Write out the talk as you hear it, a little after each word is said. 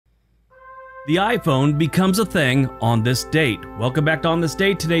The iPhone becomes a thing on this date. Welcome back to On This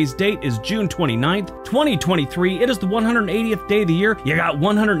Date. Today's date is June 29th, 2023. It is the 180th day of the year. You got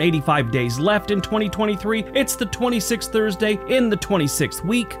 185 days left in 2023. It's the 26th Thursday in the 26th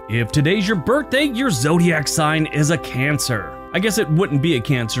week. If today's your birthday, your zodiac sign is a Cancer. I guess it wouldn't be a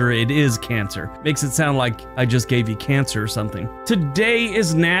Cancer, it is Cancer. Makes it sound like I just gave you cancer or something. Today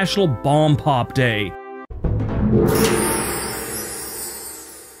is National Bomb Pop Day.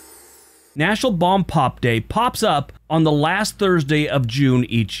 National Bomb Pop Day pops up on the last Thursday of June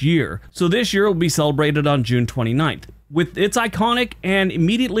each year, so this year it will be celebrated on June 29th. With its iconic and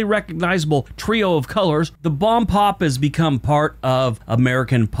immediately recognizable trio of colors, the bomb pop has become part of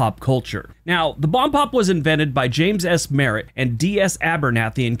American pop culture. Now, the bomb pop was invented by James S. Merritt and D.S.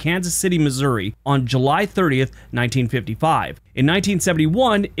 Abernathy in Kansas City, Missouri on July 30th, 1955. In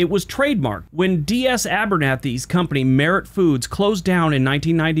 1971, it was trademarked. When D.S. Abernathy's company Merritt Foods closed down in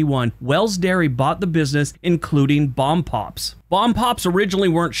 1991, Wells Dairy bought the business, including bomb pops. Bomb pops originally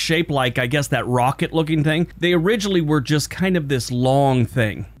weren't shaped like, I guess, that rocket-looking thing. They originally were just kind of this long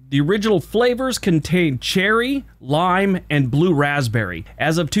thing. The original flavors contained cherry, lime, and blue raspberry.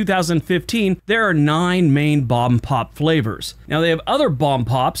 As of 2015, there are 9 main bomb pop flavors. Now, they have other bomb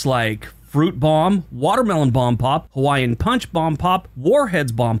pops like Fruit Bomb, Watermelon Bomb Pop, Hawaiian Punch Bomb Pop,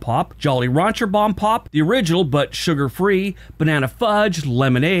 Warheads Bomb Pop, Jolly Rancher Bomb Pop, the original but sugar-free, Banana Fudge,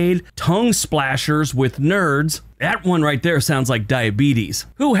 Lemonade, Tongue Splashers with Nerds. That one right there sounds like diabetes.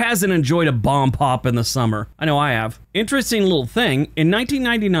 Who hasn't enjoyed a bomb pop in the summer? I know I have. Interesting little thing, in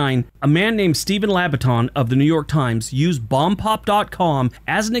 1999, a man named Stephen Labaton of the New York Times used bombpop.com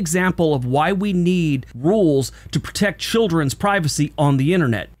as an example of why we need rules to protect children's privacy on the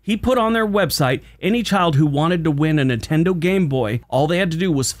internet. He put on their website, any child who wanted to win a Nintendo Game Boy, all they had to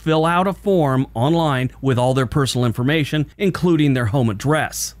do was fill out a form online with all their personal information, including their home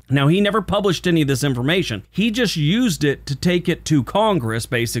address. Now, he never published any of this information. He just used it to take it to Congress,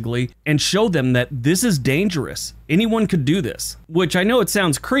 basically, and show them that this is dangerous. Anyone could do this. Which I know it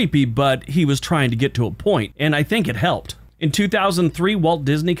sounds creepy, but he was trying to get to a point, and I think it helped. In 2003, Walt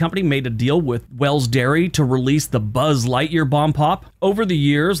Disney Company made a deal with Wells Dairy to release the Buzz Lightyear Bomb Pop. Over the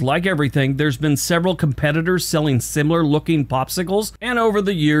years, like everything, there's been several competitors selling similar looking popsicles, and over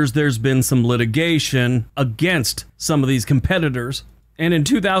the years there's been some litigation against some of these competitors. And in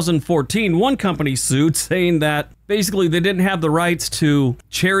 2014, one company sued, saying that basically they didn't have the rights to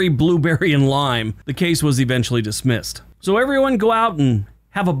cherry, blueberry, and lime. The case was eventually dismissed. So everyone go out and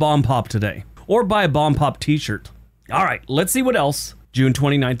have a bomb pop today, or buy a bomb pop t-shirt. All right, let's see what else June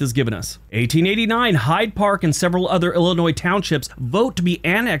 29th has given us. 1889, Hyde Park and several other Illinois townships vote to be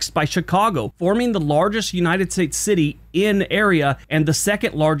annexed by Chicago, forming the largest United States city in area and the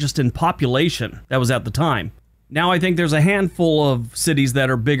second largest in population. That was at the time. Now I think there's a handful of cities that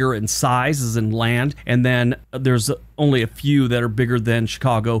are bigger in size, as in land, and then there's only a few that are bigger than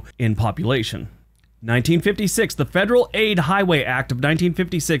Chicago in population. 1956, the Federal Aid Highway Act of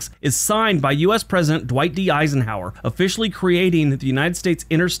 1956 is signed by U.S. President Dwight D. Eisenhower, officially creating the United States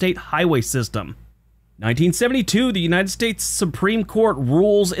Interstate Highway System. 1972, the United States Supreme Court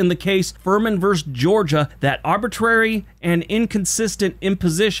rules in the case Furman v. Georgia that arbitrary and inconsistent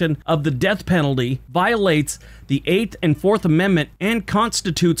imposition of the death penalty violates the 8th and 4th Amendment and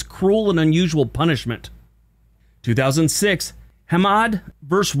constitutes cruel and unusual punishment. 2006, Hamad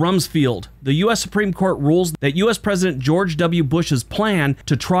v. Rumsfeld. The U.S. Supreme Court rules that U.S. President George W. Bush's plan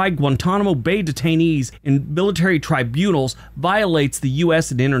to try Guantanamo Bay detainees in military tribunals violates the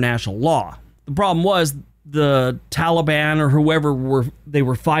U.S. and international law. The problem was the Taliban or whoever they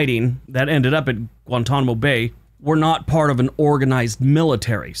were fighting that ended up at Guantanamo Bay were not part of an organized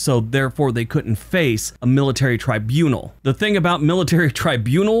military, so therefore they couldn't face a military tribunal. The thing about military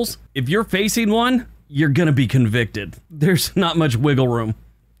tribunals, if you're facing one, you're gonna be convicted. There's not much wiggle room.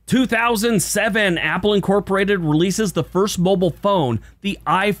 2007, Apple Incorporated releases the first mobile phone, the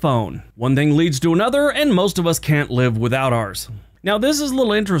iPhone. One thing leads to another, and most of us can't live without ours. Now, this is a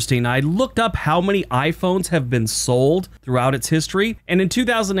little interesting. I looked up how many iPhones have been sold throughout its history, and in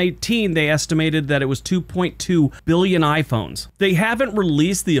 2018, they estimated that it was 2.2 billion iPhones. They haven't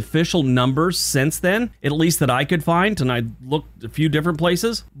released the official numbers since then, at least that I could find, and I looked a few different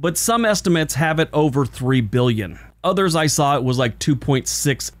places, but some estimates have it over 3 billion. Others I saw it was like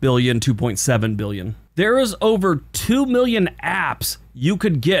 2.6 billion, 2.7 billion. There is over 2 million apps you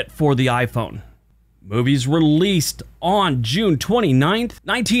could get for the iPhone. Movies released On June 29th,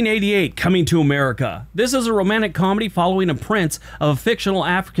 1988, Coming to America. This is a romantic comedy following a prince of a fictional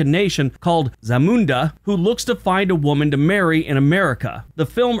African nation called Zamunda who looks to find a woman to marry in America. The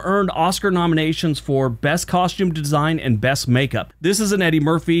film earned Oscar nominations for Best Costume Design and Best Makeup. This is an Eddie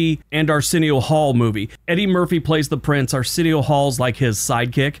Murphy and Arsenio Hall movie. Eddie Murphy plays the prince, Arsenio Hall's like his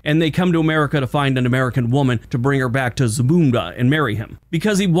sidekick, and they come to America to find an American woman to bring her back to Zamunda and marry him.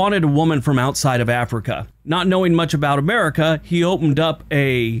 Because he wanted a woman from outside of Africa. Not knowing much about America, he opened up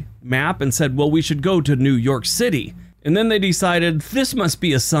a map and said, well, we should go to New York City. And then they decided, this must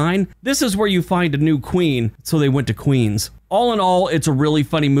be a sign. This is where you find a new queen. So they went to Queens. All in all, it's a really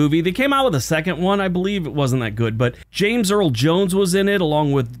funny movie. They came out with a second one, I believe. It wasn't that good, but James Earl Jones was in it,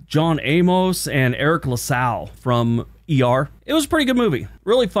 along with John Amos and Eric LaSalle from ER. It was a pretty good movie.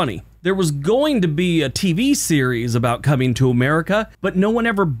 Really funny. There was going to be a TV series about Coming to America, but no one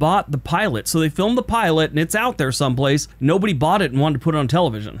ever bought the pilot. So they filmed the pilot and it's out there someplace. Nobody bought it and wanted to put it on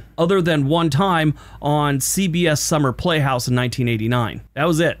television, other than one time on CBS Summer Playhouse in 1989. That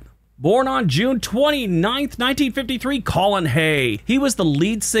was it. Born on June 29th, 1953, Colin Hay. He was the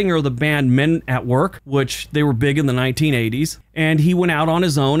lead singer of the band Men at Work, which they were big in the 1980s. And he went out on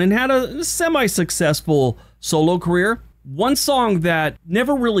his own and had a semi-successful solo career. One song that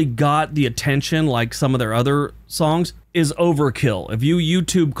never really got the attention like some of their other songs is Overkill. If you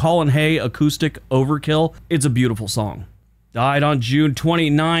YouTube Colin Hay acoustic Overkill, it's a beautiful song. Died on June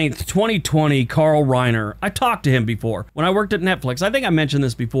 29th, 2020, Carl Reiner. I talked to him before when I worked at Netflix. I think I mentioned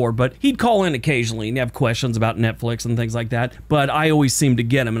this before, but he'd call in occasionally and have questions about Netflix and things like that. But I always seemed to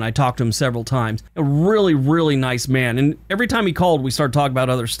get him, and I talked to him several times. A really, really nice man. And every time he called, we started talking about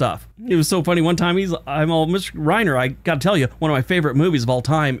other stuff. It was so funny. One time, I'm all, Mr. Reiner, I got to tell you, one of my favorite movies of all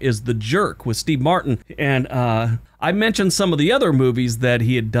time is The Jerk with Steve Martin. And I mentioned some of the other movies that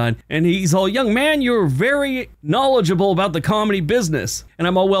he had done, and he's all, young man, you're very knowledgeable about the comedy business. And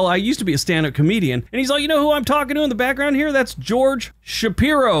I'm all, well, I used to be a stand-up comedian. And he's all, you know who I'm talking to in the background here? That's George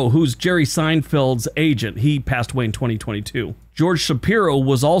Shapiro, who's Jerry Seinfeld's agent. He passed away in 2022. George Shapiro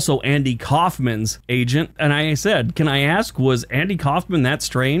was also Andy Kaufman's agent, and I said, can I ask, was Andy Kaufman that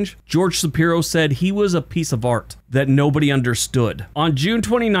strange? George Shapiro said he was a piece of art that nobody understood. On June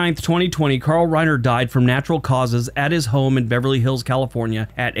 29th, 2020, Carl Reiner died from natural causes at his home in Beverly Hills, California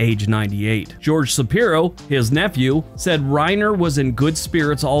at age 98. George Shapiro, his nephew, said Reiner was in good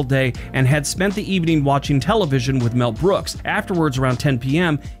spirits all day and had spent the evening watching television with Mel Brooks. Afterwards, around 10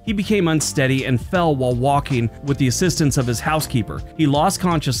 p.m., he became unsteady and fell while walking with the assistance of his housekeeper. He lost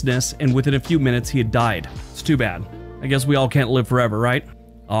consciousness, and within a few minutes, he had died. It's too bad. I guess we all can't live forever, right?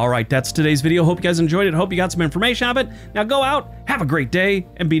 All right, that's today's video. Hope you guys enjoyed it. Hope you got some information out of it. Now go out, have a great day,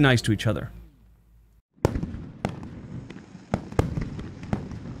 and be nice to each other.